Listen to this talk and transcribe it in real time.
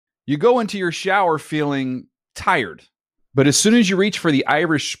You go into your shower feeling tired, but as soon as you reach for the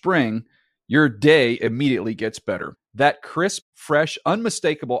Irish Spring, your day immediately gets better. That crisp, fresh,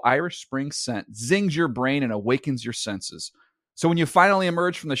 unmistakable Irish Spring scent zings your brain and awakens your senses. So when you finally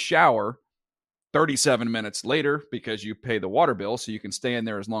emerge from the shower 37 minutes later, because you pay the water bill so you can stay in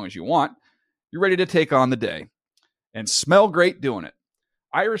there as long as you want, you're ready to take on the day and smell great doing it.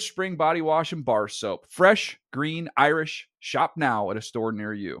 Irish Spring Body Wash and Bar Soap. Fresh, green, Irish. Shop now at a store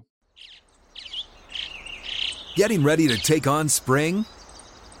near you. Getting ready to take on spring?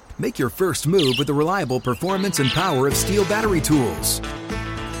 Make your first move with the reliable performance and power of Steel battery tools.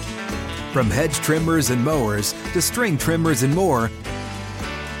 From hedge trimmers and mowers to string trimmers and more,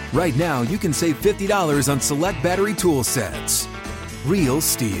 right now you can save $50 on select battery tool sets. Real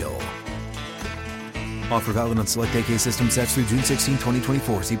Steel. Offer valid on select AK system sets through June 16,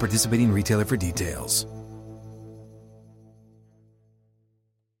 2024. See participating retailer for details.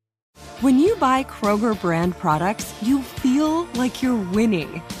 When you buy Kroger brand products, you feel like you're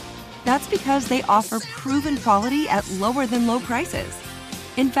winning. That's because they offer proven quality at lower than low prices.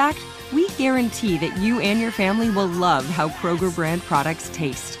 In fact, we guarantee that you and your family will love how Kroger brand products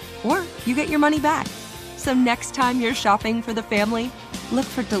taste, or you get your money back. So next time you're shopping for the family, look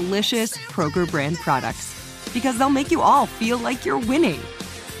for delicious Kroger brand products, because they'll make you all feel like you're winning.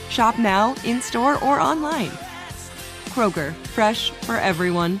 Shop now, in-store, or online. Kroger, fresh for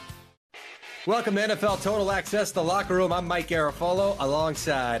everyone. Welcome to NFL Total Access, the locker room. I'm Mike Garafolo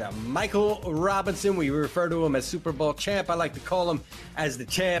alongside Michael Robinson. We refer to him as Super Bowl champ. I like to call him as the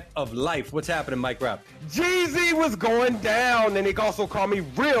champ of life. What's happening, Mike Rob? Jeezy was going down, and they also call me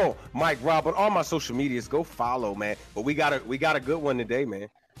Real Mike Rob on all my social medias. Go follow, man. But we got a good one today, man.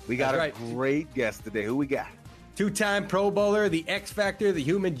 We got a great guest today. Who we got? Two-time Pro Bowler, the X Factor, the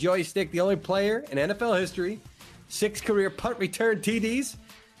human joystick, the only player in NFL history, 6 career punt return TDs,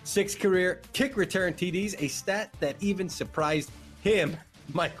 6 career kick return TDs, a stat that even surprised him,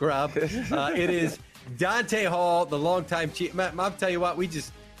 Mike Rob. It is Dante Hall, the longtime chief. I'll tell you what, we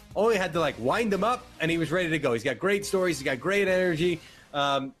just only had to wind him up, and he was ready to go. He's got great stories. He's got great energy.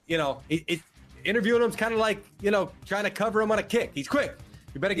 Interviewing him's kind of like, trying to cover him on a kick. He's quick.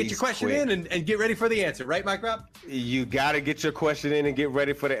 You better get your question in and get ready for the answer. Right, Mike Rob? You got to get your question in and get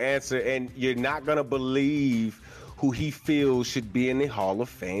ready for the answer, and you're not going to believe who he feels should be in the Hall of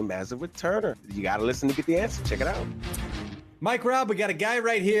Fame as a returner. You got to listen to get the answer. Check it out. Mike Rob, we got a guy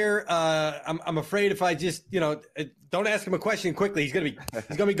right here. I'm afraid if I just, don't ask him a question quickly, he's gonna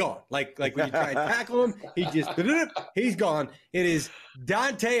be gone. Like when you try and tackle him, he's gone. It is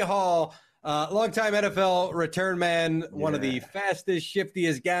Dante Hall, longtime NFL return man, one of the fastest,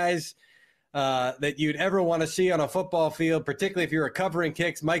 shiftiest guys that you'd ever want to see on a football field, particularly if you're recovering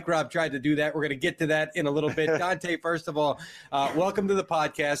kicks. Mike Rob tried to do that. We're going to get to that in a little bit. Dante, first of all, welcome to the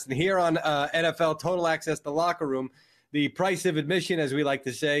podcast. And here on NFL Total Access, the locker room, the price of admission, as we like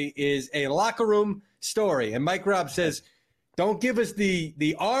to say, is a locker room story. And Mike Rob says, don't give us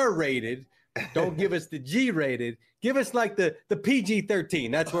the R-rated, don't give us the G-rated. Give us like the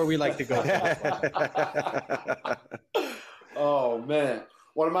PG-13. That's where we like to go. Oh, man.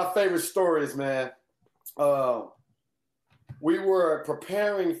 One of my favorite stories, man. We were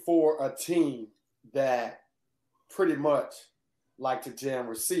preparing for a team that pretty much liked to jam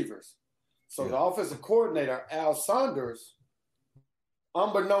receivers. So the offensive coordinator, Al Saunders,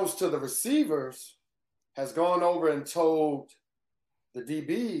 unbeknownst to the receivers, has gone over and told the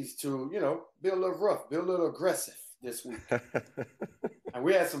DBs to, be a little rough, be a little aggressive this week. And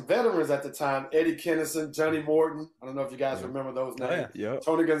we had some veterans at the time, Eddie Kennison, Johnny Morton. I don't know if you guys remember those names.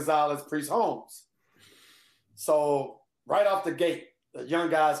 Tony Gonzalez, Priest Holmes. So right off the gate, the young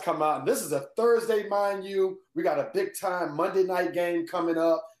guys come out. And this is a Thursday, mind you. We got a big-time Monday night game coming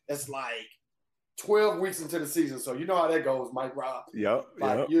up. It's like 12 weeks into the season. So you know how that goes, Mike Rob.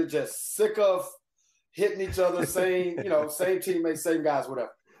 You're just sick of hitting each other, same teammates, same guys,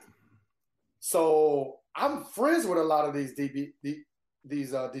 whatever. So I'm friends with a lot of these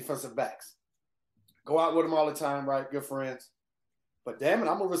defensive backs. Go out with them all the time, right? Good friends. But damn it,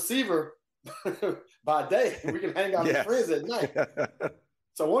 I'm a receiver by day. We can hang out as friends at night.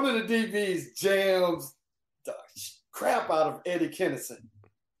 So one of the DBs jams the crap out of Eddie Kennison.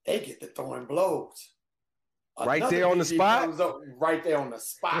 They get to throwing blows. Right there on the spot? Right there on the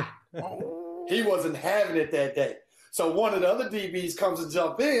spot. He wasn't having it that day. So one of the other DBs comes and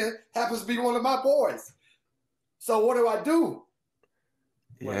jump in, happens to be one of my boys. So what do?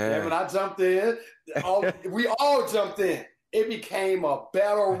 Well, damn it, I jumped in. We all jumped in. It became a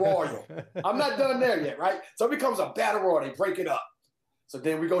battle royal. I'm not done there yet, right? So it becomes a battle royal. They break it up. So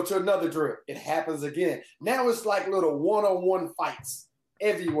then we go to another drill. It happens again. Now it's like little one-on-one fights.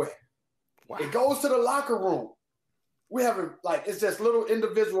 everywhere. Wow. It goes to the locker room. We haven't, like, it's just little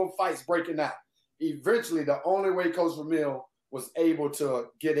individual fights breaking out. Eventually, the only way Coach Vermeil was able to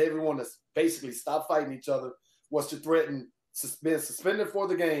get everyone to basically stop fighting each other was to threaten suspended for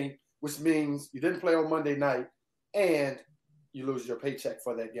the game, which means you didn't play on Monday night and you lose your paycheck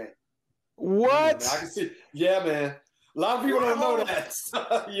for that game. What? I can see. Yeah, man. A lot of people don't know that.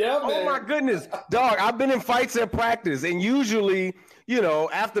 Yeah, man. Oh, my goodness. Dog, I've been in fights and practice, and usually, you know,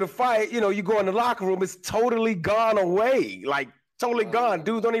 after the fight, you know, you go in the locker room, it's totally gone away. Like, totally gone.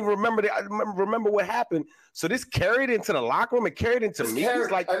 Dudes don't even remember what happened. So this carried into the locker room and carried into meetings?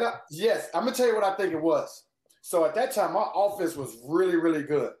 Yes, I'm going to tell you what I think it was. So at that time, our offense was really, really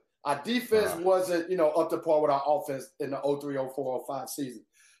good. Our defense wasn't, you know, up to par with our offense in the 03, 04, 05 season.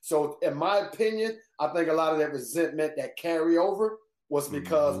 So in my opinion, I think a lot of that resentment, that carryover, was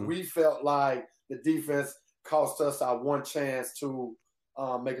because we felt like the defense cost us our one chance to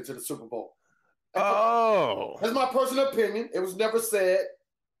make it to the Super Bowl. Oh. That's my personal opinion. It was never said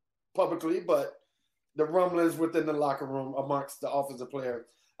publicly, but the rumblings within the locker room amongst the offensive players,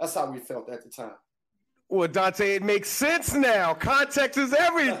 that's how we felt at the time. Well, Dante, it makes sense now. Context is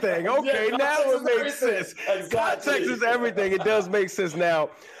everything. Okay, yeah, now it makes sense. Exactly. Context is everything. It does make sense now.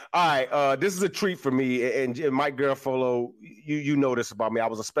 All right, this is a treat for me. And Mike Garafolo, you know this about me. I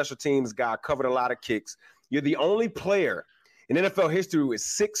was a special teams guy, covered a lot of kicks. You're the only player in NFL history with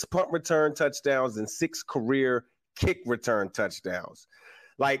 6 punt return touchdowns and 6 career kick return touchdowns.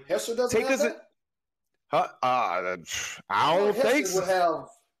 Like, Hester doesn't take have us. I don't think so. Would have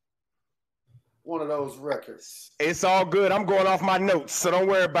one of those records. It's all good. I'm going off my notes, so don't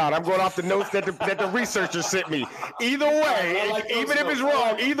worry about it. I'm going off the notes that the researcher sent me. Either way, even if it's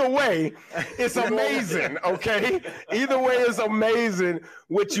wrong, either way, it's amazing, okay? Either way, it's amazing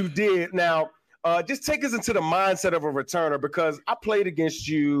what you did. Now, just take us into the mindset of a returner, because I played against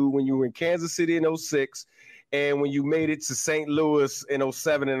you when you were in Kansas City in 06, and when you made it to St. Louis in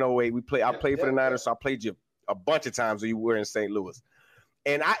 07 and 08. I played for the Niners, so I played you a bunch of times when you were in St. Louis.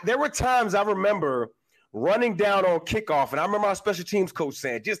 And there were times I remember running down on kickoff, and I remember our special teams coach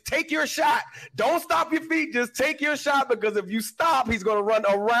saying, just take your shot. Don't stop your feet. Just take your shot, because if you stop, he's going to run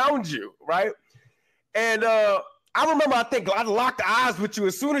around you, right? And I remember, I think I locked eyes with you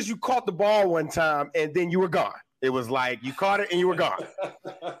as soon as you caught the ball one time, and then you were gone. It was like you caught it and you were gone.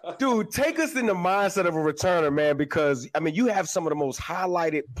 Dude, take us in the mindset of a returner, man, because, I mean, you have some of the most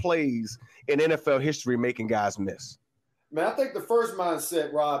highlighted plays in NFL history making guys miss. Man, I think the first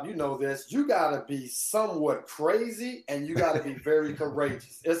mindset, Rob, you know this, you got to be somewhat crazy and you got to be very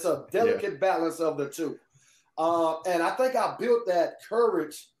courageous. It's a delicate balance of the two. And I think I built that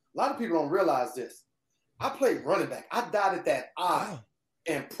courage. A lot of people don't realize this. I played running back. I dotted that I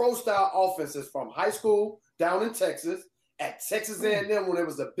in pro-style offenses from high school down in Texas, at Texas A&M when it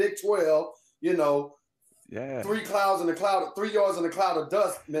was the Big 12, you know, 3 yards in the cloud of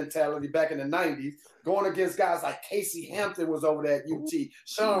dust mentality back in the 90s, going against guys like Casey Hampton was over there at UT,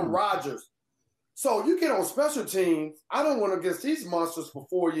 Sean Rogers. So you get on special teams. I don't went against these monsters for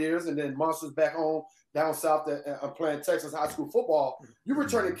 4 years and then monsters back home down south playing Texas high school football. You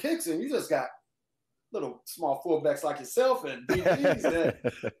returning kicks and you just got little small fullbacks like yourself and DBs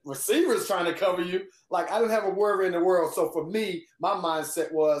and receivers trying to cover you. Like, I didn't have a worry in the world. So for me, my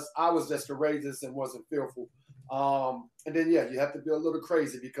mindset was I was just courageous and wasn't fearful. And then, you have to be a little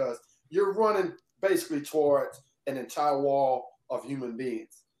crazy because you're running basically towards an entire wall of human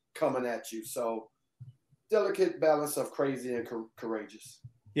beings coming at you. So delicate balance of crazy and courageous.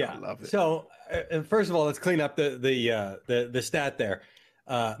 Yeah, I love it. So first of all, let's clean up the stat there.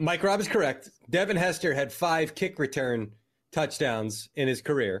 Mike Robb is correct. Devin Hester had 5 kick return touchdowns in his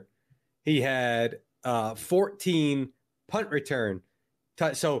career. He had 14 punt return.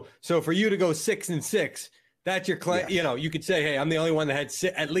 So for you to go 6-6, that's your claim. You know, you could say, hey, I'm the only one that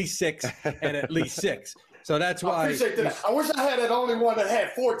had at least 6 and at least 6. So that's why. I appreciate that. I wish I had that only one that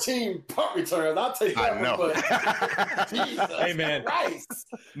had 14 punt returns. I'll take that one. But Jesus hey man, Christ.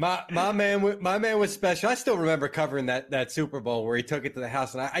 My man was special. I still remember covering that Super Bowl where he took it to the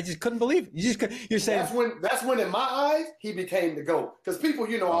house, and I just couldn't believe it. You're saying that's when in my eyes he became the GOAT. Because people,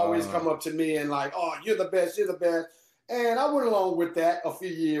 always come up to me and like, oh, you're the best, and I went along with that a few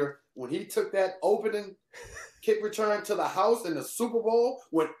years when he took that opening kick return to the house in the Super Bowl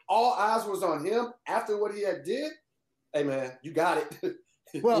when all eyes was on him after what he had did. Hey man, you got it.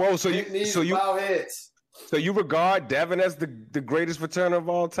 Well, so you regard Devin as the greatest returner of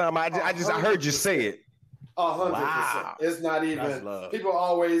all time? I heard you say it. 100%. It's not even. People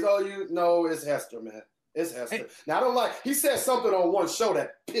always, it's Hester, man. It's Hester. Now, I don't like – he said something on one show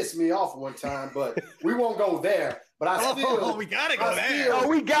that pissed me off one time, but we won't go there. But I still – we got to go there.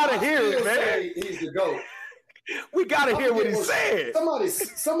 We got to hear it, man. He's the GOAT. We got to hear what he said.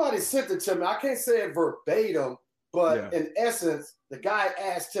 Somebody sent it to me. I can't say it verbatim, but in essence, the guy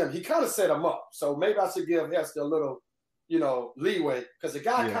asked him. He kind of set him up. So maybe I should give Hester a little, leeway, because the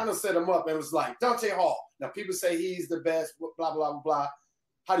guy kind of set him up and was like, Dante Hall. Now, people say he's the best, blah, blah, blah, blah.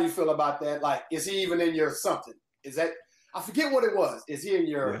 How do you feel about that? Like, is he even in your something? Is that – I forget what it was. Is he in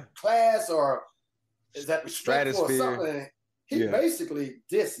your class, or is that respectful or something? He basically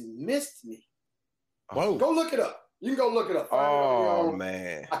dismissed me. Whoa. Go look it up. You can go look it up.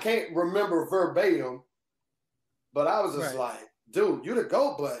 Man. I can't remember verbatim, but I was just like, dude, you the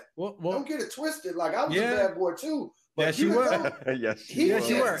GOAT, but don't get it twisted. Like, I was a bad boy too. But yes, you were. He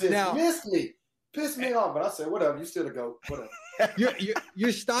dismissed me. Pissed me off, but I said, whatever, you still the GOAT. Whatever.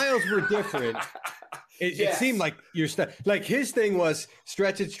 Your styles were different. It seemed like your style, like his thing was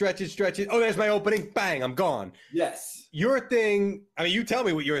stretch it. Oh, there's my opening. Bang, I'm gone. Yes. Your thing, I mean, you tell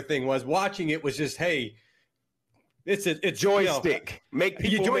me what your thing was. Watching it was just, hey, it's joystick. Make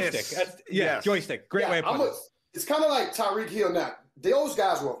people joystick. Miss. Joystick. Great way of putting it. It's kind of like Tyreek Hill now. Those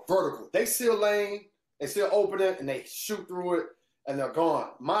guys were vertical. They seal lane, they still open it, and they shoot through it, and they're gone.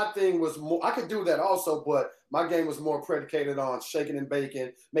 My thing was more – I could do that also, but my game was more predicated on shaking and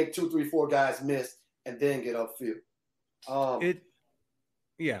baking, make 2, 3, 4 guys miss, and then get upfield.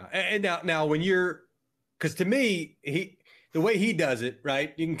 And now when you're – because to me, the way he does it,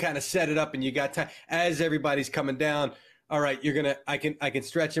 right, you can kind of set it up and you got time. As everybody's coming down, all right, I can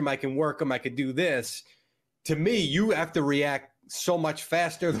stretch him, I can work him, I could do this. To me, you have to react so much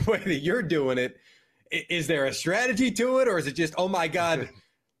faster the way that you're doing it. Is there a strategy to it, or is it just, oh my God,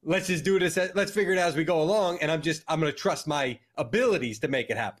 let's just do this, let's figure it out as we go along, and I'm going to trust my abilities to make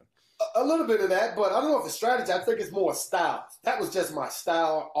it happen? A little bit of that, but I don't know if it's strategy. I think it's more style. That was just my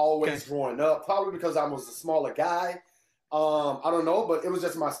style always growing up, probably because I was a smaller guy. I don't know, but it was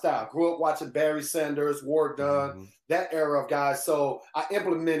just my style. Grew up watching Barry Sanders, Ward Dunn, that era of guys, so I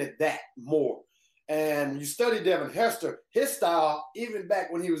implemented that more. And you study Devin Hester, his style, even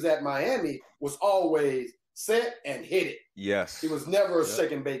back when he was at Miami, was always set and hit it. Yes. He was never a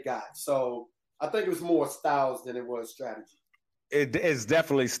shake and bake guy. So I think it was more styles than it was strategy. It's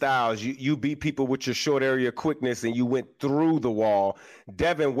definitely styles. You beat people with your short area quickness, and you went through the wall.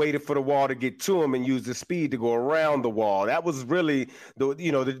 Devin waited for the wall to get to him and used the speed to go around the wall. That was really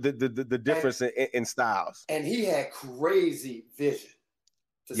the difference in styles. And he had crazy vision.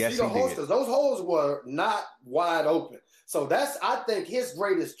 To yes, see the holes, because those holes were not wide open. So I think his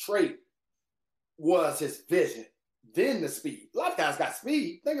greatest trait was his vision. Then the speed. A lot of guys got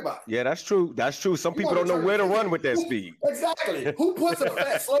speed. Think about it. Yeah, that's true. Some people don't know where to run with that speed. Exactly. Who puts a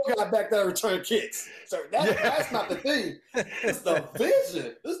fat, slow guy back there to return kicks? So that's not the thing. It's the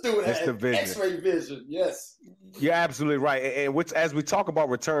vision. This dude has X-ray vision. Yes. You're absolutely right. And as we talk about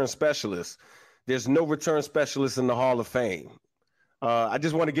return specialists, there's no return specialist in the Hall of Fame. I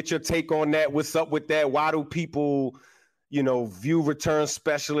just want to get your take on that. What's up with that? Why do people, view return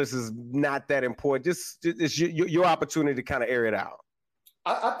specialists as not that important? It's your opportunity to kind of air it out.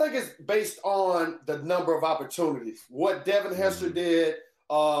 I think it's based on the number of opportunities. What Devin Hester did,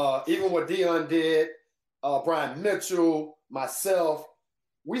 even what Deion did, Brian Mitchell, myself,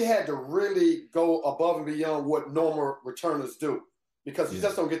 we had to really go above and beyond what normal returners do because you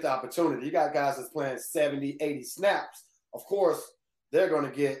just don't get the opportunity. You got guys that's playing 70, 80 snaps. Of course, they're going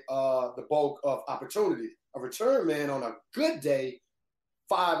to get the bulk of opportunities. A return man on a good day,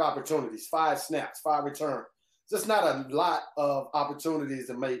 5 opportunities, 5 snaps, 5 returns. Just not a lot of opportunities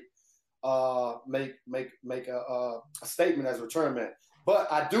to make a statement as a return man. But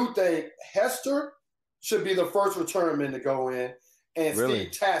I do think Hester should be the first return man to go in, and really?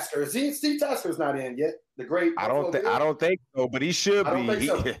 Steve Tasker. Steve Tasker's not in yet. The great. I don't think so, but he should be. I don't think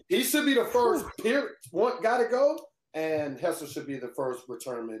so. He should be the first one guy to go, and Hester should be the first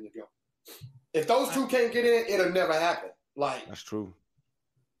return man to go. If those two can't get in, it'll never happen. That's true.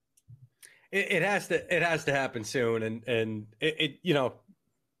 It has to happen soon, and it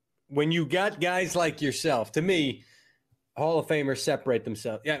when you got guys like yourself, to me, Hall of Famers separate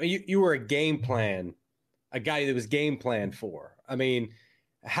themselves. Yeah, I mean, you were a game plan, a guy that was game planned for. I mean,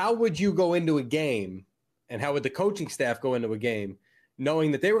 how would you go into a game, and how would the coaching staff go into a game,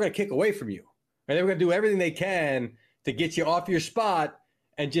 knowing that they were going to kick away from you, and they were going to do everything they can to get you off your spot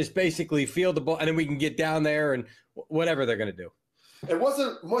and just basically field the ball, and then we can get down there and whatever they're going to do. it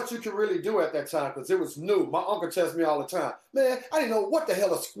wasn't much you could really do at that time because it was new. My uncle tells me all the time, man, I didn't know what the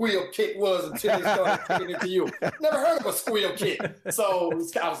hell a squeal kick was until they started kicking it to you. Never heard of a squeal kick. So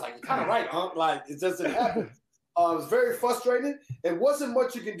I was like, you're kind of right, Unc. Like, it just didn't happen. It was very frustrating. It wasn't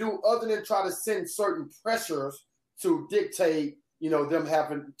much you can do other than try to send certain pressures to dictate, them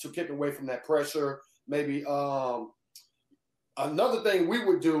having to kick away from that pressure. Maybe another thing we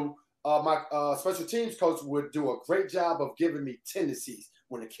would do, my special teams coach would do a great job of giving me tendencies.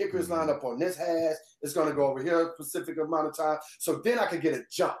 When the kicker's lined up on this hash, it's going to go over here a specific amount of time. So then I could get a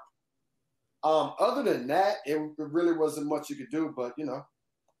jump. Other than that, it really wasn't much you could do, but,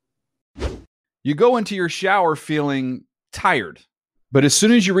 You go into your shower feeling tired, but as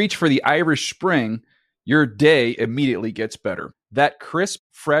soon as you reach for the Irish Spring, your day immediately gets better. That crisp,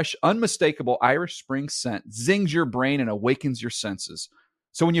 fresh, unmistakable Irish Spring scent zings your brain and awakens your senses.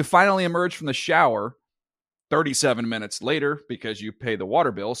 So when you finally emerge from the shower, 37 minutes later, because you pay the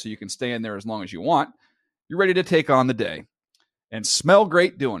water bill so you can stay in there as long as you want, you're ready to take on the day and smell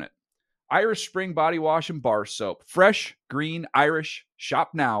great doing it. Irish Spring Body Wash and Bar Soap. Fresh, green, Irish. Shop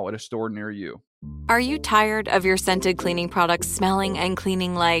now at a store near you. Are you tired of your scented cleaning products smelling and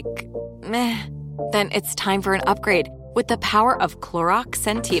cleaning like meh? Then it's time for an upgrade with the power of Clorox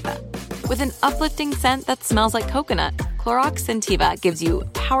Scentiva. With an uplifting scent that smells like coconut, Clorox Scentiva gives you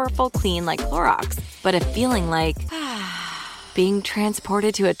powerful clean like Clorox, but a feeling like being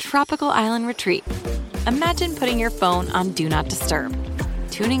transported to a tropical island retreat. Imagine putting your phone on Do Not Disturb,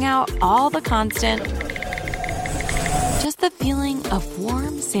 tuning out all the constant, just the feeling of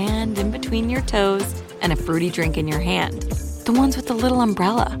warm sand in between your toes and a fruity drink in your hand. The ones with the little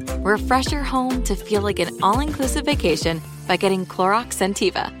umbrella. Refresh your home to feel like an all-inclusive vacation by getting Clorox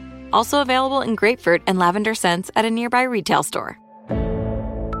Scentiva. Also available in grapefruit and lavender scents at a nearby retail store.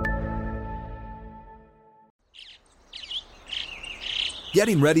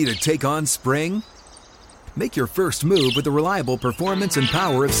 Getting ready to take on spring? Make your first move with the reliable performance and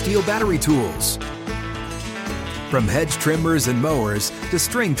power of Steel battery tools. From hedge trimmers and mowers to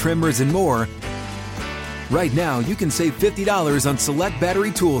string trimmers and more, right now you can save $50 on select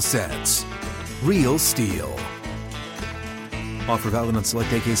battery tool sets. Real Steel. Offer valid on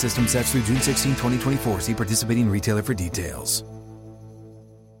select AK system sets through June 16, 2024. See participating retailer for details.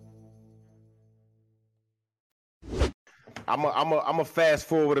 I'm a fast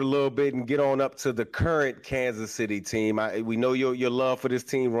forward a little bit and get on up to the current Kansas City team. We know your love for this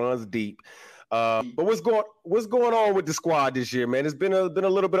team runs deep. But what's going on with the squad this year, man? It's been a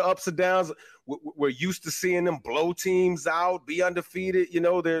little bit of ups and downs. We're used to seeing them blow teams out, be undefeated.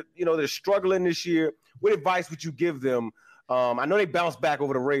 They're struggling this year. What advice would you give them? I know they bounced back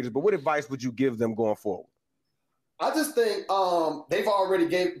over the Raiders, but what advice would you give them going forward? I just think they've already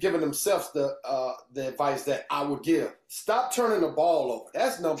given themselves the advice that I would give. Stop turning the ball over.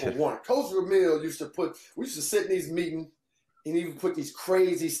 That's number one. Coach Ramil we used to sit in these meetings and even put these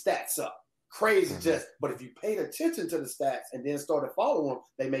crazy stats up. But if you paid attention to the stats and then started following them,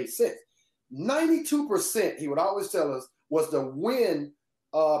 they made sense. 92%, he would always tell us, was the win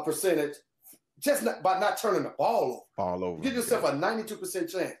percentage by not turning the ball over. Give yourself a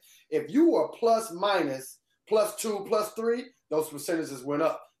 92% chance. If you were plus minus, +2, +3, those percentages went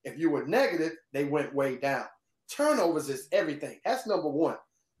up. If you were negative, they went way down. Turnovers is everything. That's number one.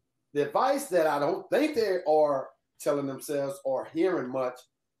 The advice that I don't think they are telling themselves or hearing much,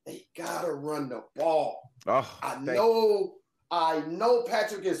 they gotta run the ball. I know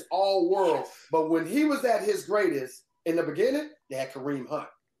Patrick is all world, but when he was at his greatest in the beginning, they had Kareem Hunt.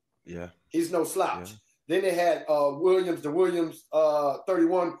 Yeah. He's no slouch. Yeah. Then they had Williams,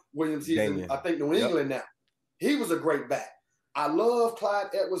 31 Williams. He's in, I think, New England now. He was a great back. I love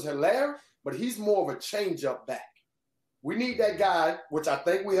Clyde Edwards-Helaire, but he's more of a change-up back. We need that guy, which I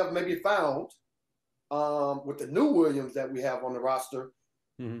think we have maybe found with the new Williams that we have on the roster.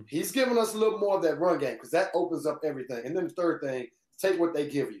 Mm-hmm. He's giving us a little more of that run game because that opens up everything. And then the third thing, take what they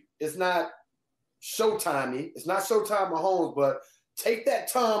give you. It's not Showtime-y. It's not Showtime Mahomes, but take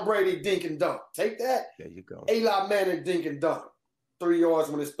that Tom Brady dink and dunk. Take that Eli Manning dink and dunk. 3 yards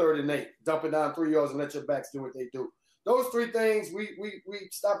when it's 3rd and 8. Dump it down 3 yards and let your backs do what they do. Those three things, we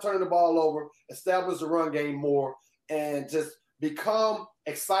stop turning the ball over, establish the run game more, and just become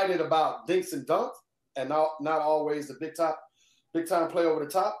excited about dinks and dunks and not always the big time play over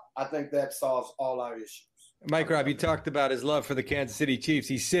the top. I think that solves all our issues. Mike Robb, you talked about his love for the Kansas City Chiefs.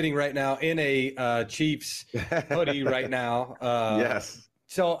 He's sitting right now in a Chiefs hoodie right now. Yes.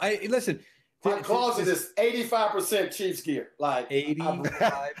 So listen, Yeah. My closet is 85% Chiefs gear. Like 85.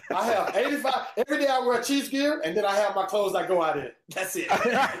 I have 85. Every day I wear Chiefs gear, and then I have my clothes I go out in. That's it.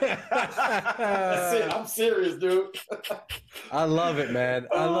 That's it. I'm serious, dude. I love it, man.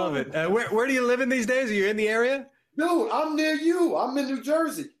 I love it. Where do you live in these days? Are you in the area? Dude, I'm near you. I'm in New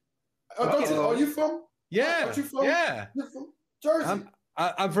Jersey. Are you from? Yeah. Aren't you from? Yeah. You're from Jersey.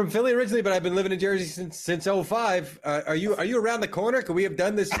 I'm from Philly originally, but I've been living in Jersey since 05. Are you around the corner? Could we have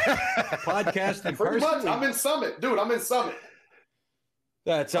done this podcast in Pretty person? much. I'm in Summit. Dude, I'm in Summit.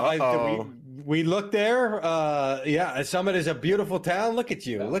 That's we looked there. Yeah, Summit is a beautiful town. Look at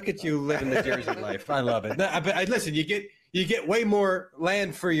you living the Jersey life. I love it. Listen, you get way more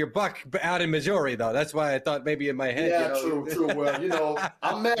land for your buck out in Missouri, though. That's why I thought maybe in my head. Yeah, true. Well,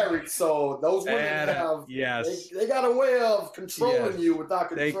 I'm married, so those women they got a way of controlling you without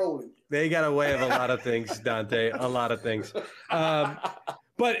controlling you. They got a way of a lot of things, Dante. A lot of things.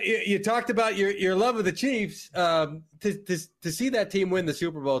 But you talked about your love of the Chiefs. To see that team win the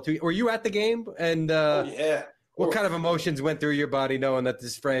Super Bowl, were you at the game? And yeah. What kind of emotions went through your body knowing that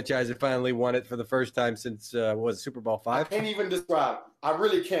this franchise had finally won it for the first time since Super Bowl V? I can't even describe it. I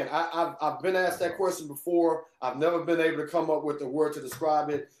really can't. I've been asked that question before. I've never been able to come up with the word to describe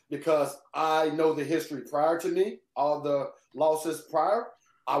it because I know the history prior to me, all the losses prior.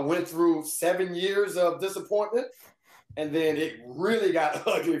 I went through 7 years of disappointment, and then it really got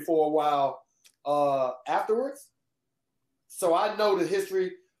ugly for a while afterwards. So I know the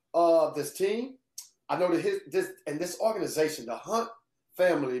history of this team. I know this organization, the Hunt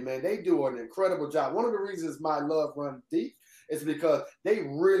family, man, they do an incredible job. One of the reasons my love runs deep is because they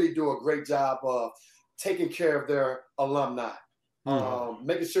really do a great job of taking care of their alumni,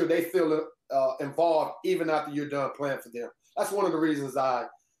 making sure they feel involved even after you're done playing for them. That's one of the reasons I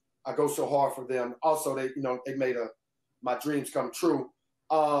go so hard for them. Also, they made my dreams come true.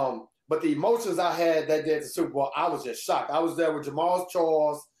 But the emotions I had that day at the Super Bowl, I was just shocked. I was there with Jamal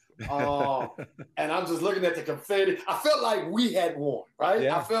Charles. And I'm just looking at the confetti. I felt like we had won, right?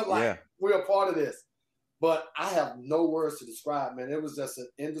 Yeah. I felt like we were part of this. But I have no words to describe, man. It was just an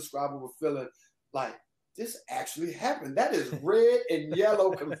indescribable feeling like this actually happened. That is red and yellow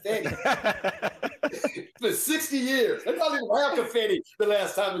confetti. For 60 years. They probably didn't have confetti the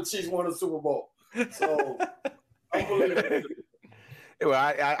last time the Chiefs won a Super Bowl. So, unbelievable. Well,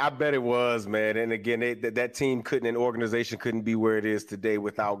 I bet it was, man. And again, that team an organization couldn't be where it is today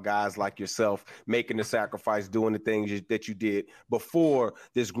without guys like yourself making the sacrifice, doing the things that you did before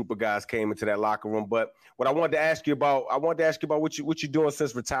this group of guys came into that locker room. But what I wanted to ask you about, what you're doing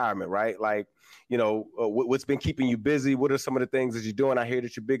since retirement, right? Like, what's been keeping you busy? What are some of the things that you're doing? I hear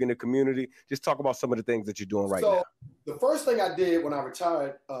that you're big in the community. Just talk about some of the things that you're doing right now. The first thing I did when I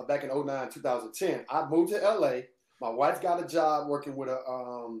retired back in 2009, 2010, I moved to LA. My wife got a job working with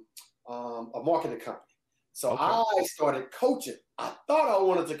a marketing company. So I started coaching. I thought I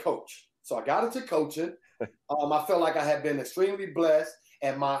wanted to coach. So I got into coaching. I felt like I had been extremely blessed.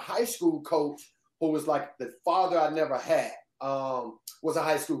 And my high school coach, who was like the father I never had, was a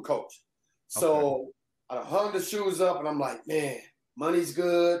high school coach. So I hung the shoes up and I'm like, man, money's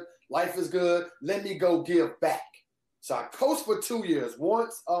good. Life is good. Let me go give back. So I coached for 2 years,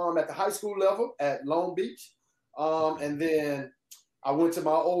 once at the high school level at Long Beach. And then I went to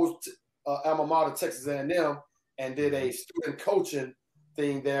my old alma mater, Texas A&M, and did a student coaching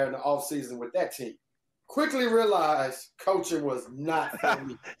thing there in the off season with that team. Quickly realized coaching was not for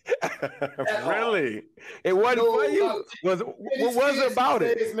me. Really? It wasn't for you? What was it about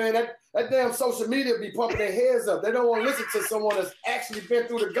it? Man, that damn social media be pumping their heads up. They don't want to listen to someone that's actually been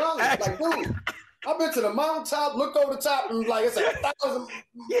through the gauntlet. Like, dude, I've been to the mountaintop, looked over the top, and like it's 1,000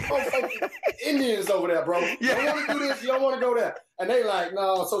 Indians over there, bro. You don't want to do this, you don't want to go there. And they like,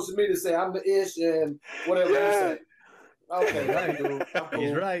 no, social media say I'm the ish and whatever they say. Okay, right, dude. I'm cool.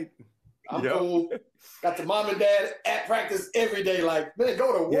 He's right. I'm cool. Got the mom and dad at practice every day. Like, man,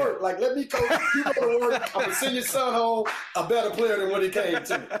 go to work. Like, let me coach. You go to work. I'm gonna send your son home a better player than what he came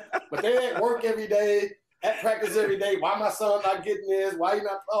to me. But they at work every day, at practice every day. Why my son not getting this? Why he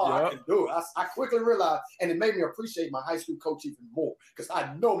not? I can do it. I quickly realized, and it made me appreciate my high school coach even more because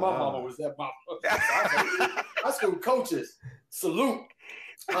I know my mama was that mama. High school coaches, salute.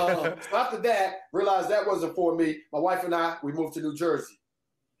 So after that, realized that wasn't for me. My wife and I, we moved to New Jersey.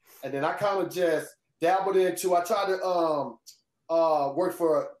 And then I kind of just dabbled into, I tried to work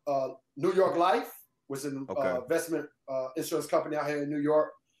for New York Life, which is an investment insurance company out here in New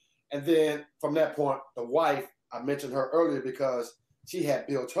York. And then from that point, the wife, I mentioned her earlier because she had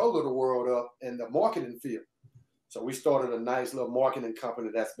built her little world up in the marketing field. So we started a nice little marketing company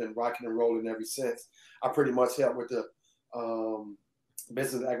that's been rocking and rolling ever since. I pretty much helped with the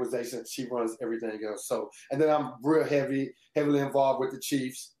business acquisition. She runs everything else. So, and then I'm real heavily involved with the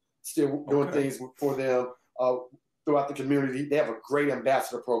Chiefs, still doing things for them throughout the community. They have a great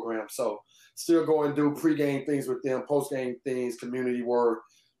ambassador program. So still go and do pregame things with them, postgame things, community work,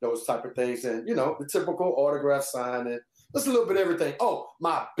 those type of things. And, you know, the typical autograph signing, just a little bit of everything. Oh,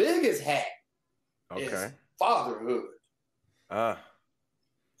 my biggest hat is fatherhood.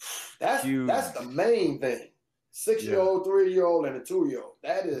 That's the main thing. 6-year-old, 3-year-old, and a 2-year-old.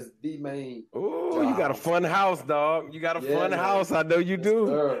 That is the main. Oh, you got a fun house, dog. You got a fun house. I know you do.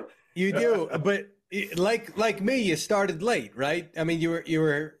 Sir. You do, but like me, you started late, right? I mean,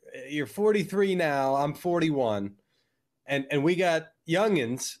 you're 43 now. I'm 41, and we got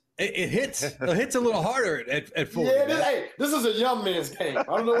youngins. It hits a little harder at 40. Yeah, this is a young man's game. I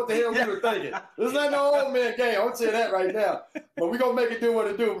don't know what the hell we were thinking. This is not no old man game. I'm saying that right now. But we're gonna make it do what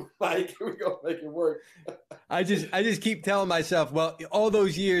it do. Like we're gonna make it work. I just keep telling myself, well, all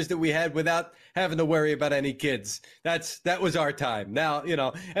those years that we had without having to worry about any kids, that was our time. Now, you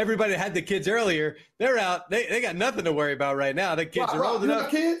know, everybody that had the kids earlier, they're out. They got nothing to worry about right now. The kids are old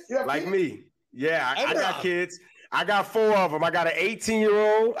enough. You have like kids? Me. Yeah, I got kids. I got 4 of them. I got an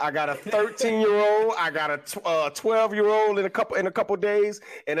 18-year-old, I got a 13-year-old, I got a 12-year-old in a couple days,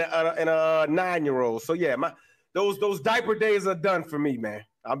 and a 9-year-old. So yeah, those diaper days are done for me, man.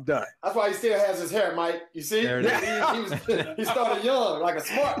 I'm done. That's why he still has his hair, Mike. You see? He started young, like a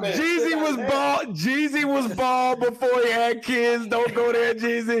smart man. Jeezy was bald. Jeezy was bald before he had kids. Don't go there,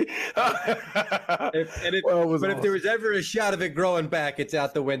 Jeezy. If there was ever a shot of it growing back, it's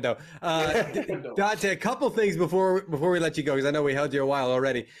out the window. Dante, a couple things before we let you go, because I know we held you a while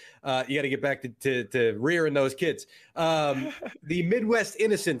already. You got to get back to rearing those kids. The Midwest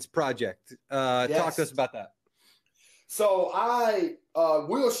Innocence Project. Talk to us about that. So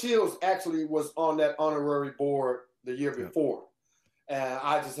Will Shields actually was on that honorary board the year before. And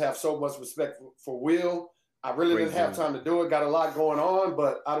I just have so much respect for Will. I really didn't have time to do it. Got a lot going on,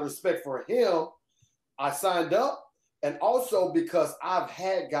 but out of respect for him, I signed up. And also because I've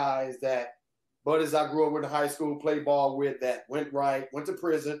had guys that, buddies I grew up with in high school, played ball with, that went to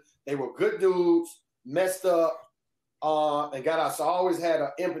prison. They were good dudes, messed up, and got out. So I always had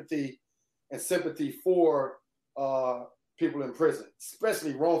an empathy and sympathy for people in prison,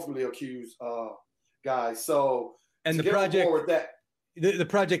 especially wrongfully accused guys. So, and the project with that, the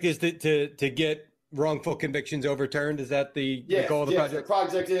project is to get wrongful convictions overturned. Is that the goal of the project? The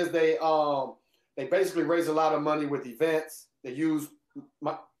project is they basically raise a lot of money with events. They use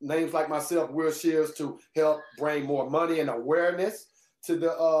names like myself, Will Shields, to help bring more money and awareness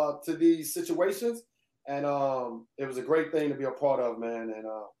to these situations. And it was a great thing to be a part of, man. And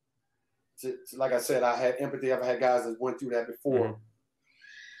like I said, I had empathy. I've had guys that went through that before. Mm-hmm.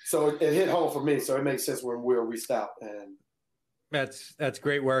 So it hit home for me. So it makes sense when Will reached out. And that's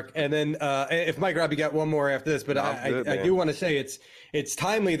great work. And then if Mike Robbie got one more after this, but I do want to say it's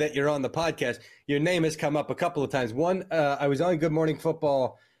timely that you're on the podcast. Your name has come up a couple of times. One, I was on Good Morning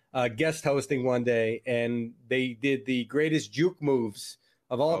Football guest hosting one day, and they did the greatest juke moves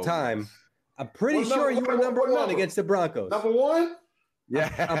of all time. I'm pretty sure you were number one against the Broncos. Number one?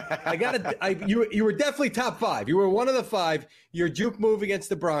 Yeah, you were definitely top 5. You were one of the 5. Your juke move against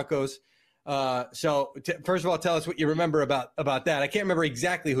the Broncos. So first of all, tell us what you remember about that. I can't remember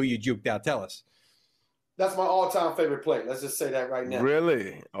exactly who you juked out. Tell us. That's my all-time favorite play. Let's just say that right now.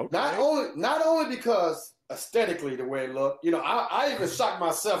 Really? Okay. Not only because aesthetically the way it looked, you know, I even shocked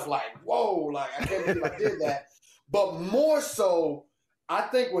myself like, whoa, like I can't believe I did that. But more so, I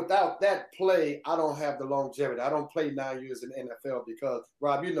think without that play, I don't have the longevity. I don't play 9 years in the NFL because,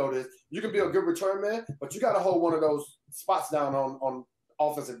 Rob, you know this. You can be a good return man, but you got to hold one of those spots down on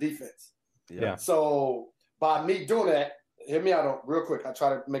offense and defense. Yeah. So by me doing that, hear me out real quick. I try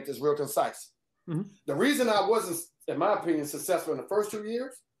to make this real concise. Mm-hmm. The reason I wasn't, in my opinion, successful in the first 2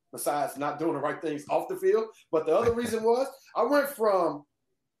 years, besides not doing the right things off the field, but the other reason was I went from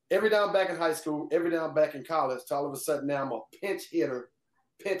every down back in high school, every down back in college, to all of a sudden now I'm a pinch hitter,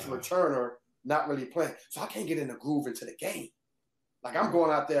 pinch returner, not really playing. So I can't get in the groove into the game. Like I'm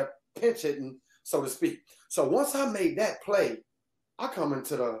going out there pinch hitting, so to speak. So once I made that play, I come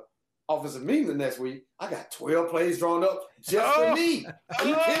into the offensive meeting the next week. I got 12 plays drawn up just for me. Are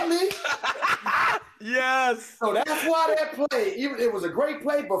you kidding me? Yes. So that's why that play, even it was a great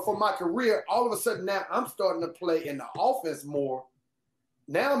play, but for my career, all of a sudden now I'm starting to play in the offense more.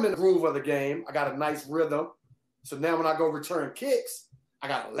 Now I'm in the groove of the game. I got a nice rhythm. So now when I go return kicks, I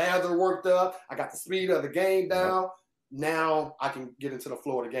got a lather worked up. I got the speed of the game down. Now I can get into the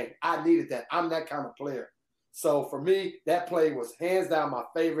flow of the game. I needed that. I'm that kind of player. So for me, that play was hands down my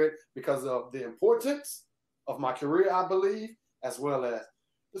favorite because of the importance of my career, I believe, as well as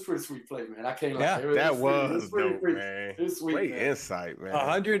it's pretty sweet play, man. I can't Yeah, lie. That was pretty dope, man. It's sweet, Great man. insight, man.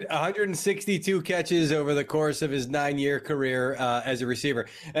 162 catches over the course of his 9-year career as a receiver.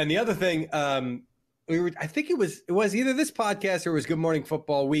 And the other thing, I think it was either this podcast or it was Good Morning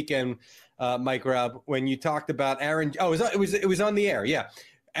Football Weekend, Mike Rob, when you talked about Aaron. Oh, it was on the air. Yeah,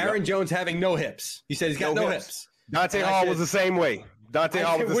 Aaron Jones having no hips. He said he's got no hips. Dante Hall was the same way. Dante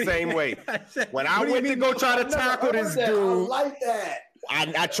Hall was the same way. When I went to go try to tackle this dude, I like that.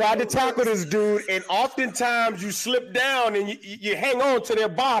 I tried to tackle this dude, and oftentimes you slip down and you hang on to their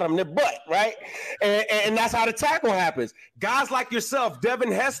bottom, their butt, right? And that's how the tackle happens. Guys like yourself,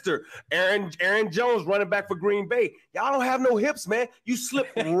 Devin Hester, Aaron Jones, running back for Green Bay, y'all don't have no hips, man. You slip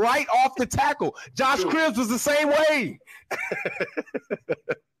right off the tackle. Josh Cribbs was the same way.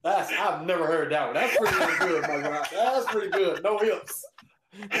 I've never heard that one. That's pretty good, my God. That's pretty good. No hips.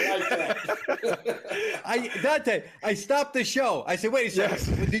 I like that. Dante, I stopped the show. I said, wait a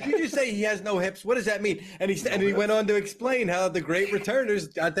second. Yes. Did you just say he has no hips? What does that mean? And he went on to explain how the great returners,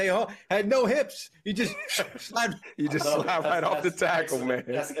 Dante Hall, had no hips. He just slid right off the tackle, man.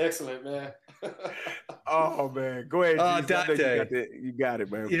 That's excellent, man. Oh, man. Go ahead. Dante. You got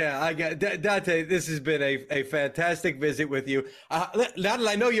it, man. Yeah, I got Dante. This has been a fantastic visit with you. Now that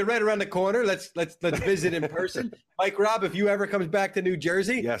I know you're right around the corner, let's visit in person. Mike Rob, if you ever comes back to New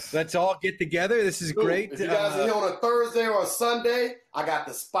Jersey, yes, let's all get together. This is great. If you guys are here on a Thursday or a Sunday, I got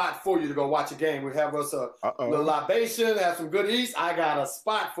the spot for you to go watch a game. We have us a little libation, have some good eats. I got a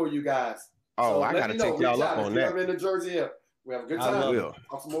spot for you guys. Oh, so I got to take y'all up on that. If you're in New Jersey, we have a good time.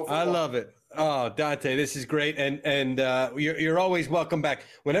 I love it. Oh, Dante, this is great. And you're always welcome back.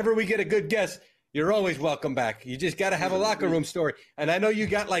 Whenever we get a good guest, you're always welcome back. You just got to have a locker room story. And I know you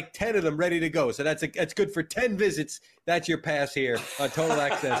got like 10 of them ready to go. So that's good for 10 visits. That's your pass here on Total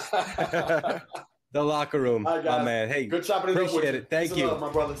Access. The locker room, my man. Hey, good chopping appreciate it. Thank you. Love, my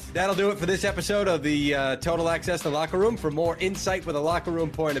brothers. That'll do it for this episode of the Total Access, the Locker Room. For more insight with a locker room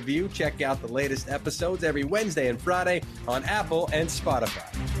point of view, check out the latest episodes every Wednesday and Friday on Apple and Spotify.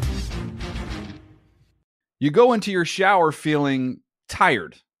 You go into your shower feeling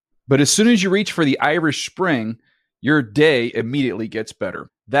tired, but as soon as you reach for the Irish Spring, your day immediately gets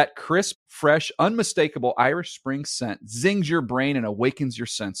better. That crisp, fresh, unmistakable Irish Spring scent zings your brain and awakens your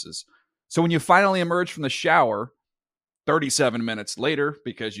senses. So when you finally emerge from the shower 37 minutes later,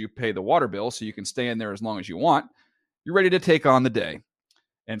 because you pay the water bill so you can stay in there as long as you want, you're ready to take on the day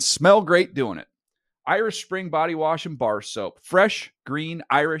and smell great doing it. Irish Spring Body Wash and Bar Soap. Fresh, green,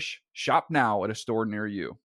 Irish. Shop now at a store near you.